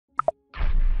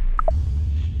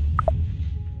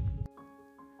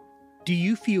Do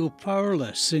you feel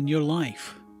powerless in your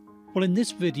life? Well, in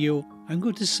this video, I'm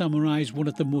going to summarize one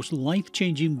of the most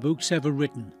life-changing books ever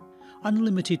written,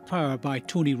 Unlimited Power by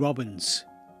Tony Robbins.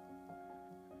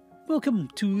 Welcome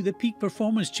to the Peak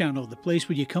Performance Channel, the place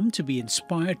where you come to be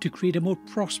inspired to create a more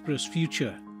prosperous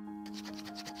future.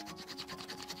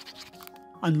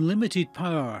 Unlimited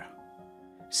Power.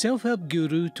 Self-help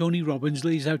guru Tony Robbins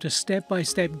lays out a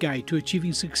step-by-step guide to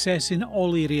achieving success in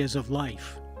all areas of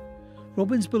life.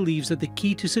 Robbins believes that the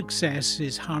key to success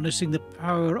is harnessing the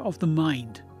power of the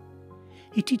mind.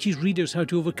 He teaches readers how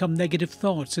to overcome negative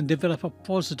thoughts and develop a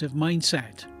positive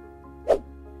mindset.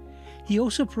 He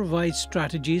also provides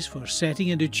strategies for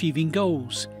setting and achieving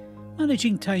goals,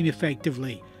 managing time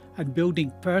effectively, and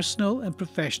building personal and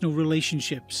professional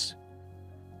relationships.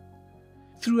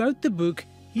 Throughout the book,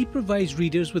 he provides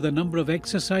readers with a number of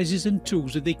exercises and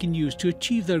tools that they can use to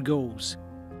achieve their goals.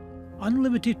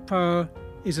 Unlimited Power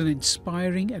is an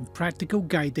inspiring and practical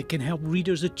guide that can help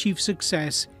readers achieve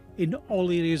success in all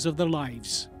areas of their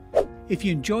lives. If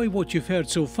you enjoy what you've heard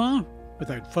so far,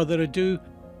 without further ado,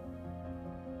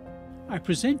 I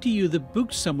present to you the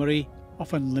book summary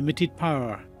of Unlimited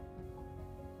Power.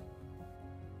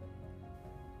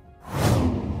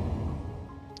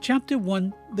 Chapter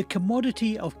 1: The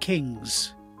Commodity of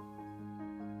Kings.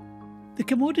 The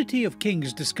Commodity of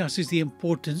Kings discusses the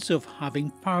importance of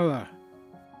having power.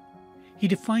 He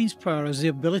defines power as the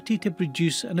ability to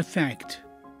produce an effect.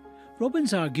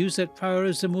 Robbins argues that power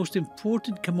is the most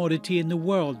important commodity in the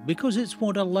world because it's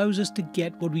what allows us to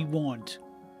get what we want.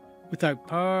 Without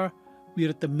power, we are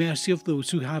at the mercy of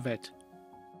those who have it.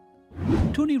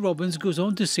 Tony Robbins goes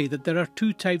on to say that there are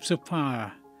two types of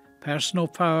power: personal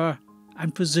power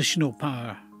and positional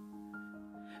power.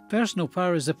 Personal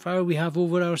power is the power we have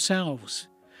over ourselves,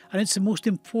 and it's the most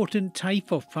important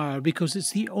type of power because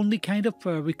it's the only kind of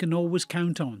power we can always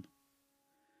count on.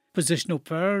 Positional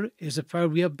power is the power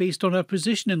we have based on our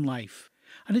position in life,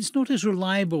 and it's not as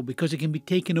reliable because it can be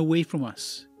taken away from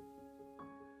us.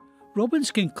 Robbins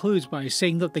concludes by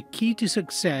saying that the key to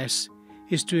success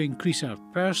is to increase our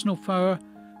personal power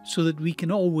so that we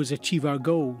can always achieve our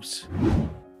goals.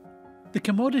 The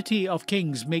Commodity of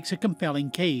Kings makes a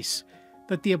compelling case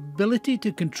that the ability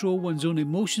to control one's own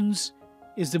emotions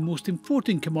is the most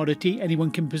important commodity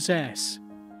anyone can possess.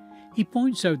 He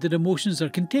points out that emotions are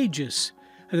contagious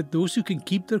and that those who can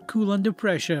keep their cool under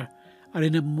pressure are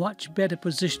in a much better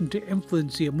position to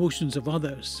influence the emotions of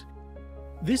others.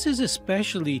 This is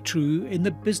especially true in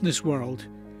the business world,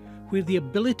 where the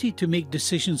ability to make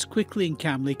decisions quickly and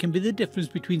calmly can be the difference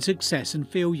between success and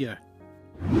failure.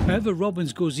 However,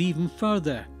 Robbins goes even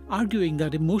further, arguing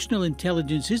that emotional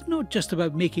intelligence is not just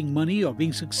about making money or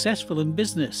being successful in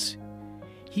business.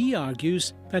 He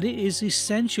argues that it is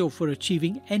essential for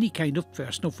achieving any kind of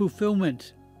personal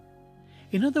fulfillment.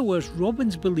 In other words,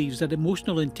 Robbins believes that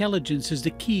emotional intelligence is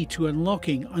the key to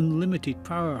unlocking unlimited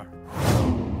power.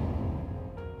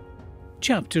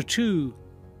 Chapter 2: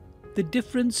 The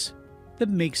Difference That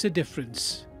Makes a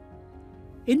Difference.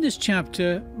 In this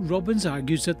chapter, Robbins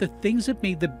argues that the things that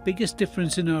make the biggest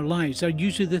difference in our lives are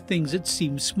usually the things that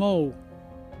seem small.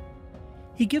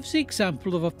 He gives the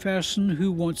example of a person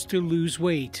who wants to lose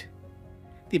weight.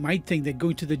 They might think that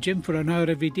going to the gym for an hour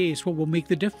every day is what will make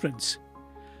the difference.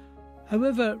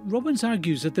 However, Robbins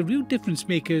argues that the real difference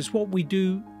maker is what we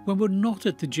do when we're not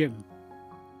at the gym.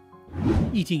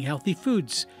 Eating healthy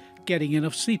foods, getting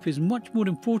enough sleep is much more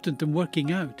important than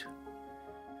working out.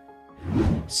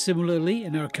 Similarly,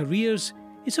 in our careers,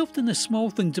 it's often the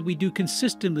small things that we do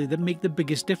consistently that make the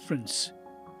biggest difference.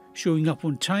 Showing up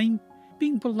on time,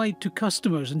 being polite to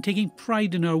customers, and taking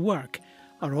pride in our work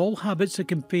are all habits that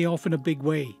can pay off in a big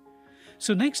way.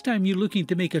 So next time you're looking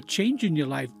to make a change in your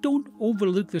life, don't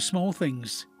overlook the small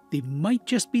things. They might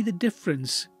just be the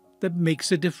difference that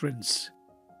makes a difference.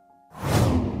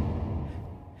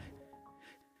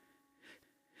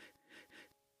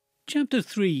 Chapter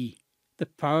 3: The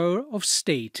Power of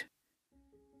State.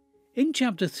 In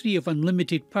Chapter 3 of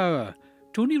Unlimited Power,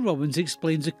 Tony Robbins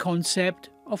explains the concept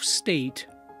of state.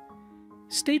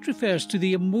 State refers to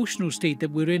the emotional state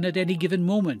that we're in at any given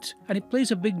moment, and it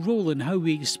plays a big role in how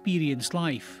we experience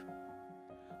life.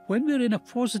 When we're in a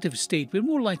positive state, we're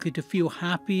more likely to feel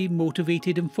happy,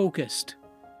 motivated, and focused.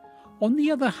 On the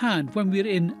other hand, when we're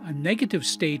in a negative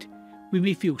state, we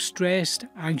may feel stressed,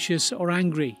 anxious, or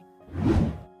angry.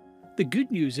 The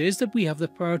good news is that we have the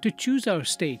power to choose our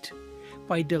state.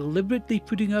 By deliberately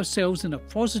putting ourselves in a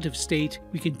positive state,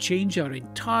 we can change our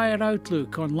entire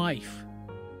outlook on life.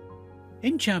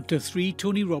 In Chapter 3,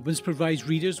 Tony Robbins provides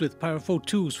readers with powerful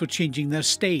tools for changing their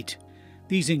state.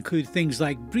 These include things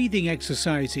like breathing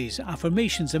exercises,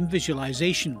 affirmations, and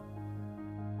visualization.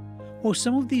 While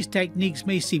some of these techniques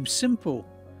may seem simple,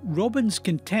 Robbins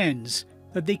contends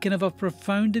that they can have a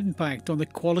profound impact on the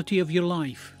quality of your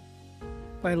life.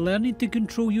 By learning to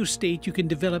control your state, you can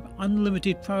develop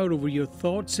unlimited power over your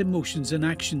thoughts, emotions, and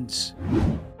actions.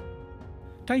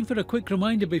 Time for a quick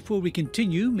reminder before we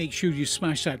continue. Make sure you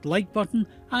smash that like button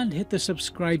and hit the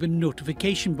subscribe and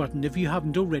notification button if you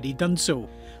haven't already done so,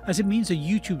 as it means that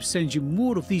YouTube sends you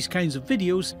more of these kinds of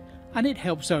videos and it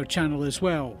helps our channel as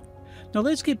well. Now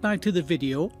let's get back to the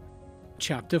video.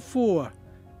 Chapter 4.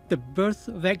 The Birth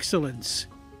of Excellence.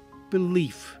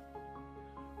 Belief.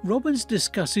 Robbins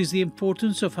discusses the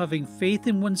importance of having faith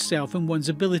in oneself and one's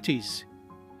abilities.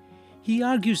 He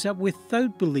argues that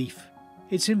without belief,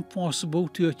 it's impossible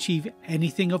to achieve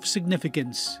anything of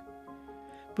significance.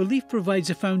 Belief provides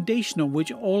a foundation on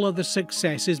which all other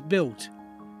success is built.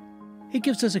 It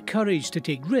gives us the courage to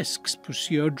take risks,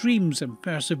 pursue our dreams, and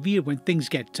persevere when things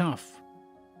get tough.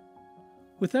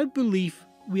 Without belief,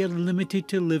 we are limited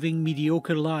to living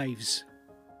mediocre lives.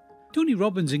 Tony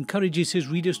Robbins encourages his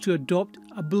readers to adopt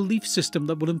a belief system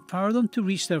that will empower them to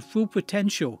reach their full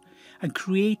potential and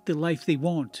create the life they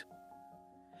want.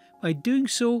 By doing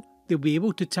so, they'll be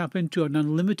able to tap into an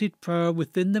unlimited power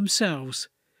within themselves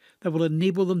that will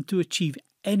enable them to achieve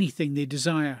anything they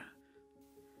desire.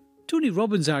 Tony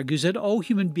Robbins argues that all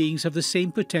human beings have the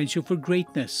same potential for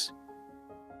greatness,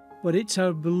 but it's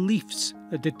our beliefs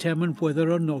that determine whether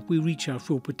or not we reach our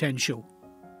full potential.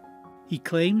 He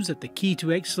claims that the key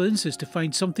to excellence is to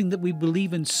find something that we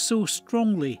believe in so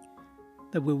strongly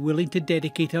that we're willing to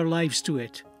dedicate our lives to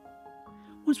it.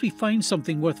 Once we find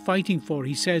something worth fighting for,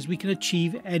 he says, we can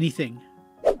achieve anything.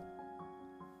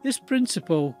 This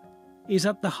principle is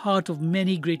at the heart of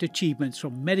many great achievements,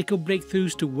 from medical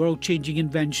breakthroughs to world-changing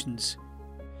inventions.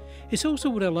 It's also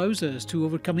what allows us to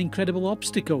overcome incredible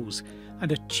obstacles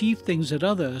and achieve things that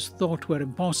others thought were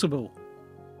impossible.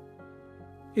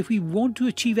 If we want to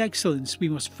achieve excellence, we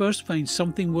must first find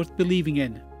something worth believing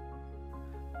in.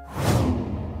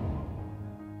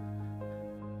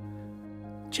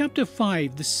 Chapter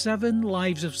 5. The 7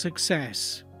 Lives of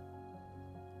Success.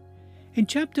 In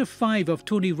Chapter 5 of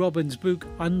Tony Robbins' book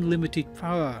Unlimited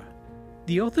Power,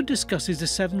 the author discusses the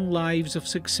 7 lives of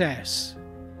success.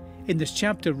 In this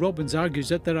chapter, Robbins argues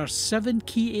that there are 7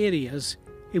 key areas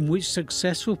in which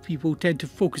successful people tend to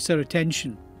focus their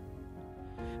attention.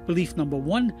 Belief number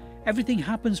 1, everything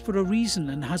happens for a reason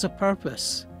and has a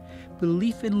purpose.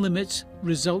 Belief in limits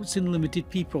results in limited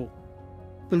people.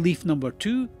 Belief number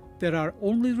 2, there are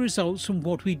only results from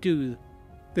what we do.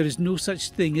 There is no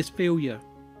such thing as failure.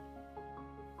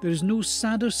 There is no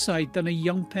sadder sight than a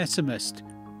young pessimist,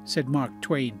 said Mark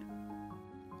Twain.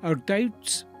 Our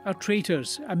doubts are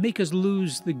traitors and make us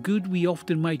lose the good we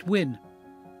often might win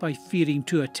by fearing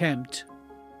to attempt.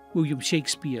 William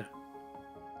Shakespeare.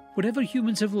 Whatever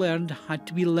humans have learned had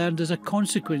to be learned as a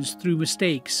consequence through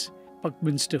mistakes.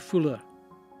 Buckminster Fuller.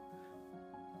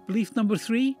 Belief number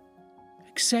 3,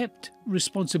 accept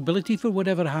responsibility for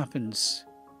whatever happens.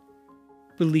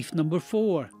 Belief number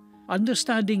 4,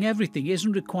 understanding everything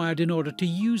isn't required in order to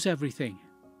use everything.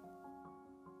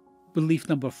 Belief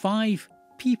number 5,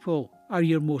 people are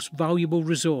your most valuable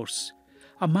resource.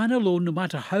 A man alone, no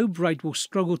matter how bright, will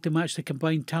struggle to match the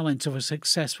combined talents of a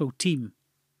successful team.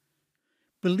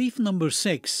 Belief number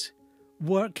 6,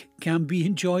 work can be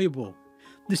enjoyable.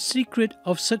 The secret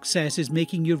of success is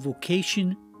making your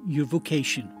vocation your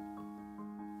vocation.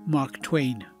 Mark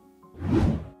Twain.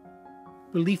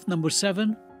 Belief number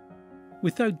 7,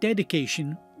 without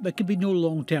dedication, there can be no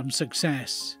long-term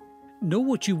success. Know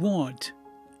what you want,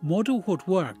 model what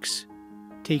works,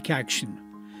 take action.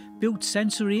 Build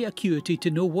sensory acuity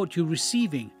to know what you're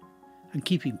receiving and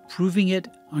keep improving it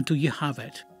until you have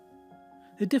it.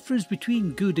 The difference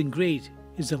between good and great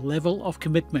is the level of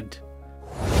commitment.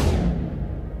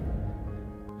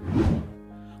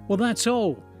 Well, that's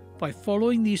all. By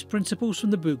following these principles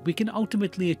from the book, we can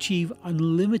ultimately achieve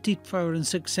unlimited power and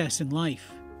success in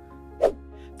life.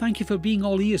 Thank you for being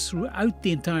all ears throughout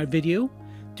the entire video.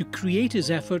 To create his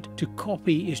effort, to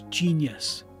copy is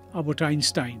genius. Albert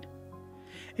Einstein.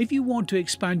 If you want to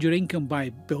expand your income by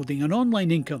building an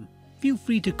online income, feel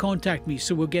free to contact me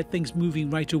so we'll get things moving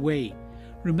right away.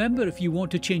 Remember, if you want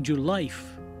to change your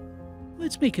life,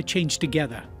 let's make a change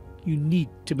together. You need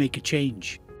to make a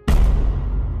change.